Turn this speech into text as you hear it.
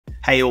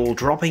Hey all,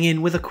 dropping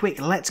in with a quick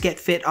Let's Get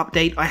Fit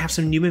update. I have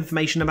some new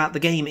information about the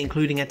game,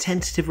 including a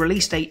tentative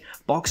release date,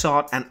 box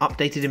art, and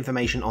updated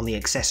information on the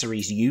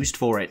accessories used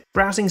for it.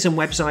 Browsing some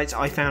websites,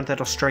 I found that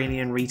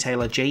Australian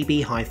retailer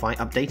JB Hi-Fi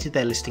updated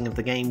their listing of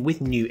the game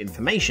with new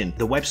information.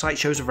 The website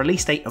shows a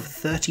release date of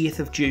 30th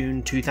of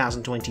June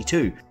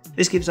 2022.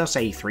 This gives us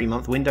a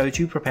 3-month window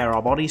to prepare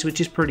our bodies,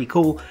 which is pretty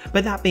cool,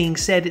 but that being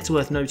said, it's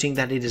worth noting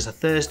that it is a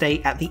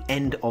Thursday at the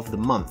end of the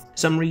month.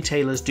 Some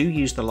retailers do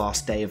use the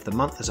last day of the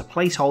month as a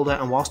placeholder,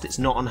 and whilst it's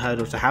not unheard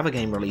of to have a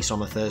game release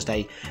on a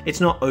Thursday,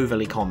 it's not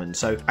overly common,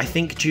 so I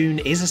think June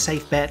is a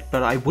safe bet,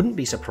 but I wouldn't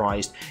be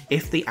surprised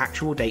if the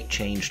actual date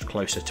changed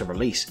closer to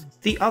release.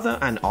 The other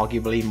and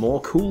arguably more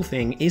cool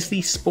thing is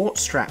the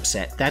sports strap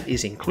set that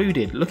is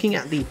included. Looking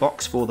at the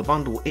box for the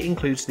bundle, it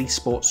includes the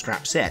sports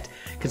strap set,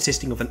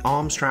 consisting of an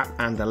arm strap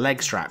and a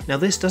leg strap. Now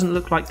this doesn't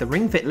look like the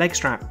ring fit leg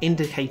strap,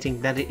 indicating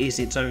that it is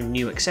its own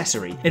new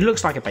accessory. It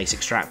looks like a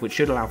basic strap, which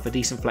should allow for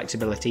decent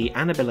flexibility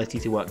and ability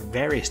to work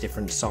various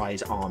different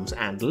size arms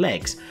and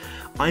legs.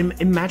 I'm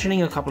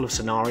imagining a couple of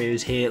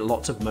scenarios here,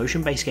 lots of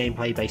motion-based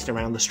gameplay based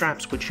around the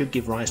straps, which should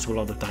give rise to a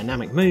lot of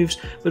dynamic moves,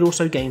 but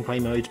also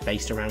gameplay modes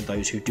based around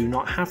those who do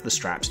not have the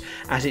straps,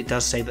 as it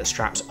does say that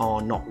straps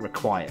are not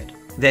required.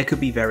 There could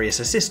be various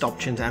assist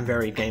options and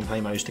varied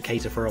gameplay modes to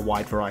cater for a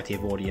wide variety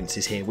of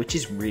audiences here, which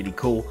is really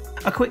cool.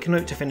 A quick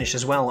note to finish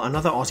as well,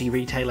 another Aussie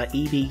retailer,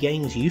 EB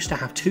Games, used to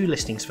have 2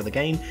 listings for the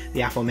game, the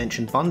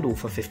aforementioned bundle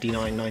for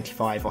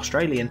 $59.95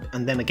 Australian,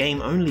 and then a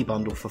game-only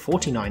bundle for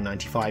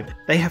 $49.95.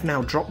 They have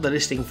now dropped the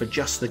listing for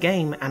just the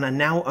game, and are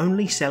now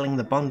only selling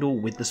the bundle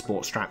with the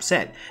sports strap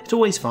set. It's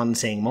always fun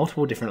seeing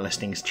multiple different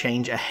listings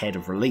change ahead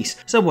of release.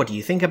 So what do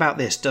you think about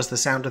this? Does the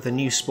sound of the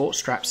new sports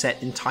strap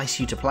set entice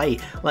you to play?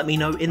 Let me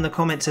know in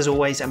the comments as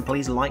always, and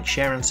please like,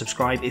 share and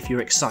subscribe if you're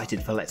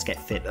excited for Let's Get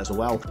Fit as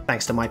well.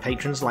 Thanks to my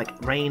patrons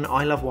like Rain,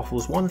 I Love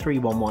Waffles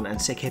 1311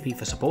 and Sick Hippie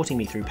for supporting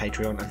me through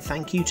Patreon, and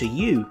thank you to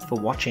you for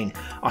watching.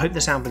 I hope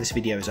the sound for this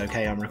video is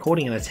okay. I'm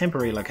recording in a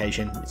temporary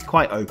location, it's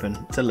quite open,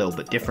 it's a little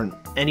bit different.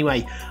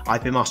 Anyway,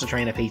 I've been Master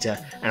Trainer Peter,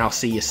 and I'll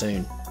see you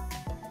soon.